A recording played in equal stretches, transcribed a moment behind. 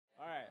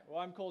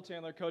I'm Cole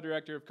Chandler,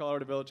 co-director of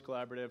Colorado Village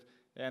Collaborative,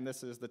 and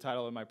this is the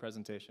title of my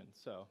presentation.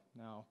 So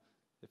now,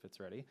 if it's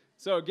ready.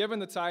 So given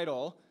the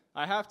title,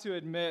 I have to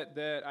admit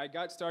that I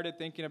got started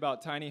thinking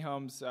about tiny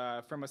homes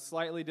from a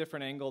slightly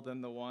different angle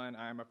than the one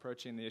I'm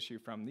approaching the issue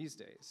from these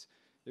days.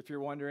 If you're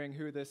wondering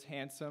who this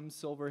handsome,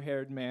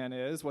 silver-haired man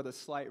is with a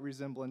slight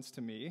resemblance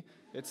to me,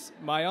 it's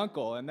my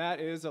uncle, and that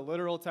is a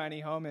literal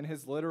tiny home in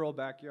his literal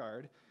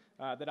backyard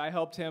that I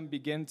helped him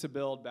begin to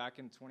build back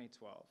in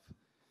 2012.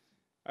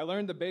 I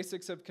learned the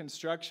basics of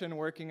construction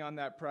working on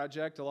that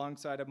project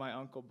alongside of my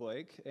Uncle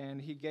Blake,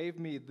 and he gave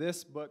me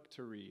this book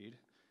to read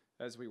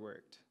as we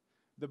worked.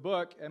 The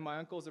book and my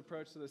uncle's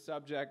approach to the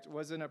subject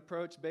was an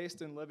approach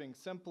based in living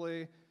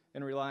simply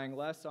and relying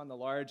less on the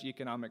large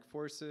economic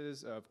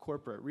forces of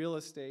corporate real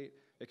estate,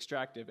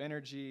 extractive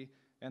energy,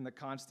 and the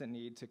constant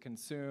need to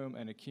consume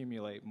and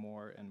accumulate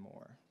more and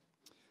more.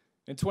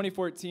 In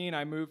 2014,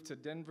 I moved to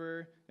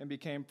Denver and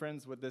became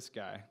friends with this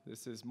guy.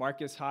 This is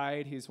Marcus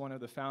Hyde. He's one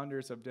of the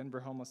founders of Denver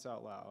Homeless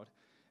Out Loud.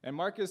 And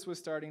Marcus was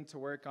starting to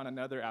work on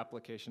another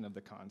application of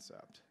the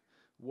concept.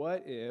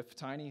 What if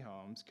tiny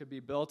homes could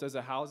be built as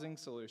a housing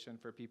solution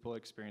for people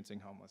experiencing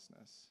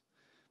homelessness?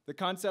 The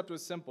concept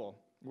was simple.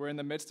 We're in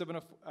the midst of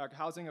a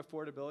housing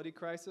affordability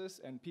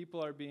crisis, and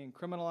people are being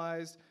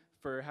criminalized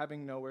for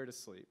having nowhere to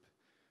sleep.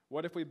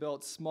 What if we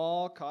built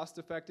small,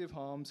 cost-effective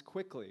homes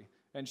quickly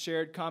and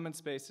shared common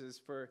spaces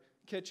for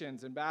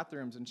kitchens and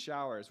bathrooms and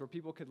showers where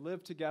people could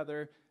live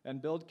together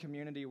and build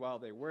community while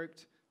they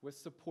worked with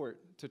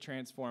support to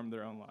transform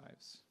their own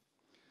lives?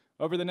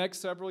 Over the next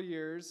several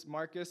years,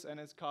 Marcus and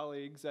his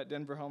colleagues at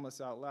Denver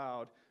Homeless Out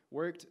Loud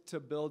worked to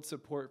build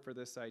support for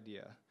this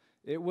idea.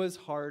 It was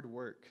hard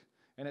work,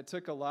 and it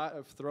took a lot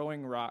of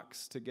throwing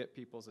rocks to get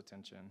people's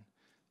attention.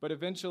 But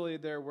eventually,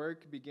 their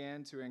work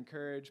began to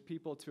encourage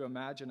people to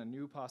imagine a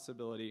new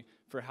possibility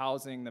for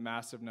housing the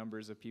massive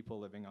numbers of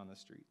people living on the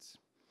streets.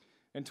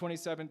 In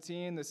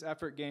 2017, this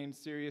effort gained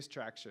serious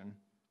traction.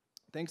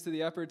 Thanks to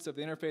the efforts of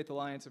the Interfaith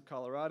Alliance of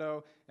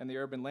Colorado and the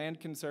Urban Land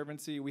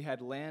Conservancy, we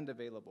had land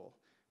available.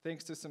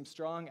 Thanks to some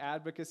strong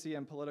advocacy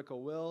and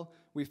political will,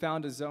 we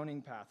found a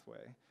zoning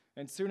pathway.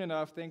 And soon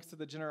enough, thanks to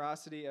the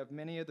generosity of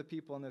many of the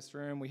people in this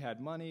room, we had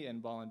money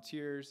and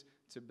volunteers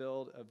to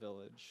build a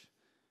village.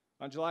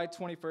 On July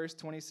 21st,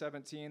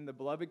 2017, the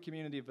beloved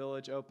community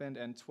village opened,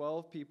 and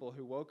 12 people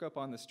who woke up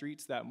on the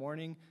streets that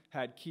morning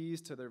had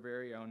keys to their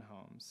very own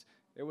homes.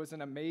 It was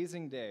an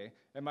amazing day,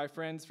 and my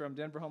friends from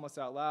Denver Homeless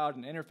Out Loud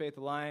and Interfaith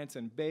Alliance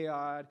and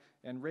Bayard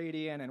and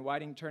Radian and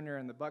Whiting Turner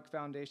and the Buck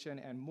Foundation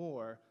and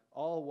more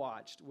all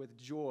watched with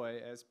joy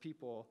as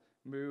people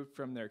moved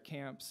from their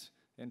camps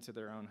into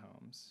their own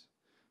homes.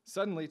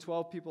 Suddenly,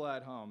 12 people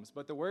had homes,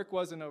 but the work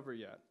wasn't over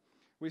yet.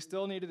 We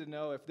still needed to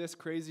know if this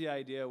crazy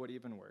idea would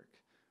even work.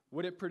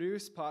 Would it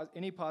produce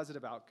any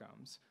positive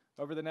outcomes?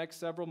 Over the next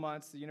several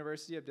months, the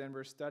University of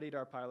Denver studied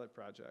our pilot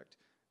project,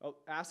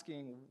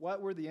 asking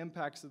what were the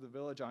impacts of the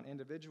village on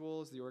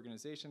individuals, the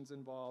organizations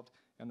involved,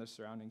 and the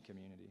surrounding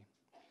community.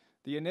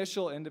 The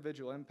initial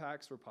individual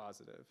impacts were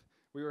positive.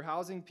 We were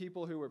housing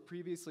people who were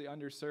previously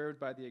underserved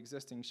by the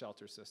existing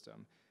shelter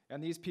system,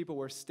 and these people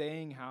were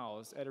staying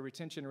housed at a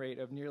retention rate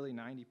of nearly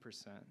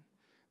 90%.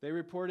 They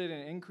reported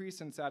an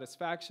increase in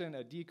satisfaction,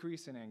 a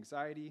decrease in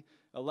anxiety.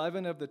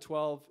 11 of the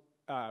 12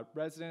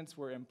 residents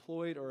were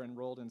employed or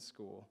enrolled in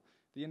school.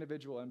 The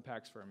individual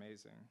impacts were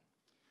amazing.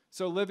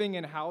 So living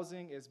in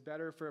housing is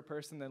better for a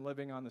person than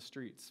living on the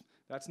streets.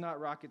 That's not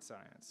rocket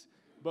science.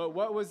 But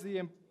what was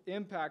the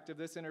impact of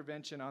this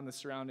intervention on the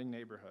surrounding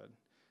neighborhood?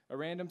 A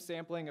random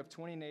sampling of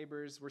 20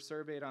 neighbors were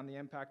surveyed on the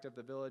impact of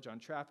the village on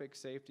traffic,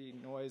 safety,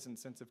 noise, and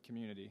sense of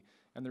community,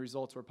 and the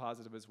results were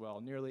positive as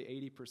well. Nearly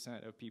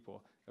 80% of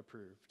people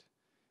approved.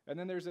 And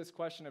then there's this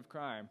question of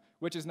crime,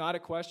 which is not a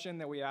question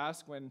that we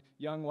ask when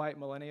young white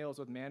millennials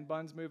with man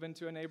buns move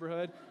into a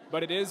neighborhood,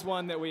 but it is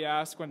one that we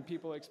ask when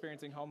people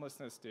experiencing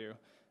homelessness do.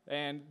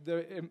 And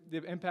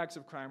the impacts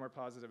of crime are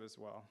positive as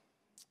well.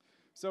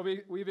 So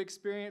we've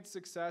experienced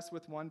success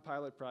with one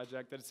pilot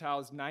project that has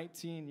housed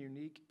 19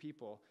 unique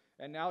people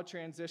and now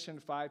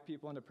transitioned 5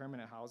 people into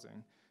permanent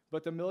housing.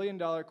 But the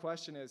million-dollar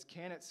question is,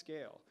 can it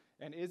scale?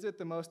 And is it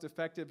the most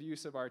effective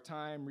use of our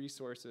time,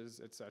 resources,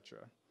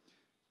 etc.?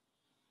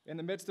 In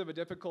the midst of a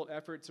difficult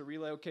effort to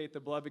relocate the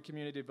beloved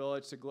community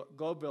village to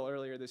Globeville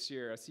earlier this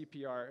year, a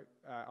CPR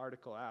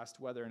article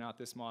asked whether or not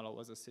this model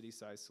was a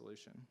city-sized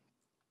solution.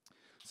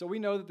 So we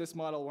know that this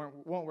model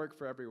won't work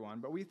for everyone,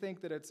 but we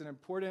think that it's an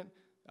important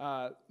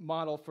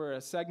model for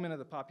a segment of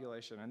the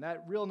population. And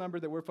that real number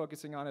that we're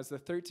focusing on is the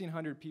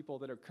 1,300 people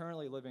that are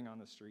currently living on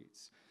the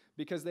streets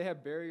because they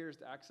have barriers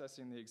to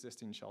accessing the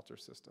existing shelter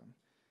system.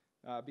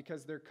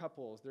 Because they're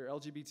couples, they're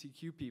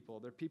LGBTQ people,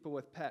 they're people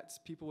with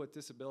pets, people with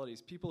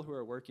disabilities, people who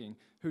are working,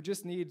 who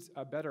just need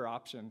a better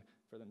option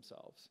for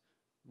themselves.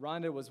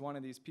 Rhonda was one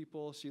of these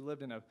people.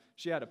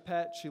 She had a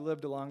pet. She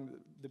lived along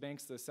the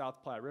banks of the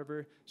South Platte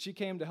River. She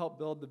came to help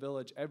build the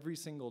village every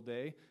single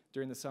day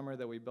during the summer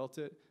that we built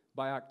it.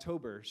 By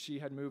October, she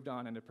had moved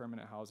on into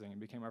permanent housing and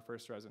became our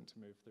first resident to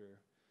move through.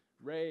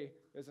 Ray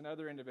is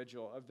another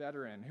individual, a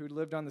veteran, who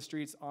lived on the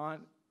streets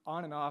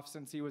on and off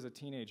since he was a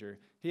teenager.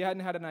 He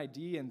hadn't had an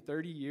ID in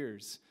 30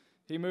 years.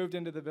 He moved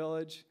into the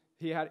village,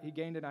 he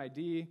gained an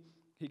ID,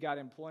 he got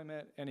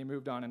employment, and he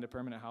moved on into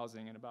permanent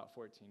housing in about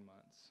 14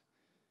 months.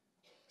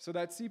 So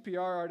that CPR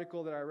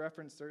article that I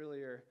referenced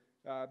earlier,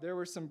 there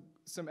were some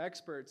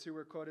experts who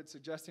were quoted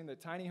suggesting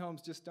that tiny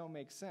homes just don't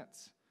make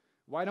sense.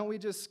 Why don't we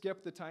just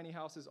skip the tiny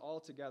houses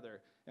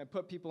altogether and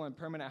put people in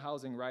permanent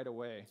housing right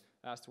away,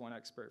 asked one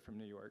expert from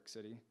New York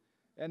City.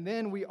 And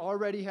then we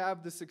already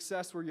have the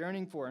success we're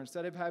yearning for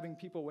instead of having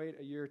people wait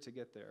a year to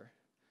get there.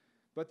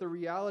 But the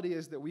reality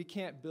is that we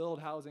can't build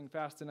housing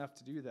fast enough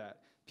to do that.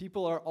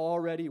 People are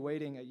already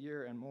waiting a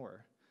year and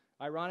more.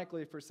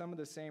 Ironically, for some of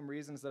the same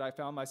reasons that I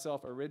found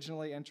myself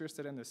originally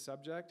interested in this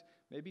subject,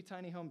 maybe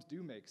tiny homes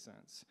do make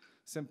sense.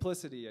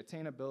 Simplicity,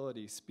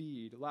 attainability,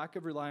 speed, lack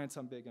of reliance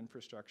on big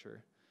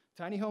infrastructure.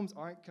 Tiny homes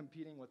aren't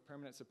competing with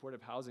permanent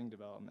supportive housing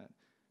development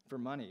for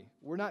money.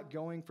 We're not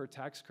going for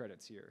tax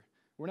credits here.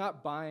 We're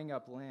not buying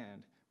up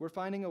land. We're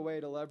finding a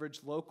way to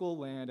leverage local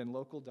land and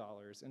local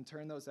dollars and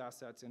turn those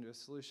assets into a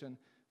solution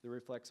that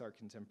reflects our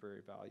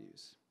contemporary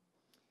values.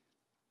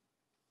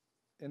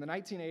 In the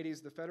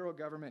 1980s, the federal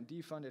government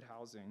defunded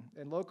housing,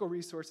 and local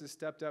resources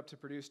stepped up to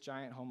produce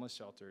giant homeless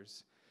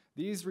shelters.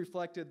 These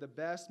reflected the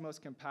best,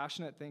 most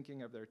compassionate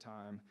thinking of their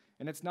time,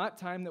 and it's not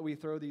time that we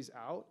throw these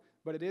out,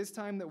 but it is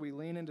time that we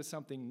lean into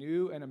something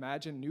new and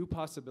imagine new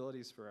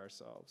possibilities for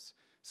ourselves.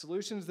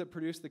 Solutions that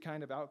produce the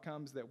kind of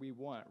outcomes that we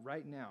want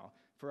right now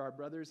for our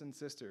brothers and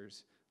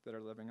sisters that are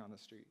living on the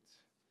streets.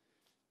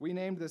 We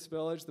named this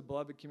village the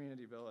Beloved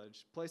Community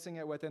Village, placing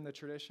it within the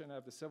tradition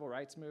of the civil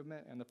rights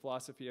movement and the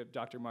philosophy of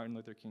Dr. Martin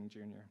Luther King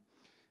Jr.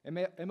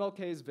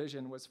 MLK's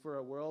vision was for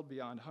a world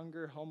beyond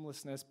hunger,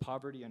 homelessness,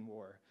 poverty, and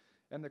war.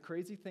 And the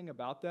crazy thing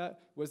about that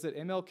was that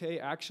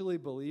MLK actually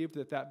believed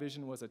that that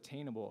vision was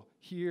attainable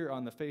here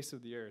on the face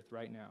of the earth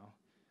right now.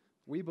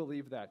 We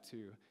believe that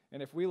too.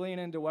 And if we lean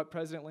into what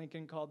President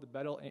Lincoln called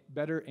the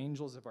better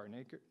angels of our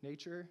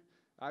nature,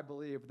 I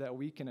believe that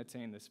we can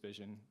attain this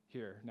vision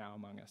here now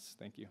among us.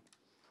 Thank you.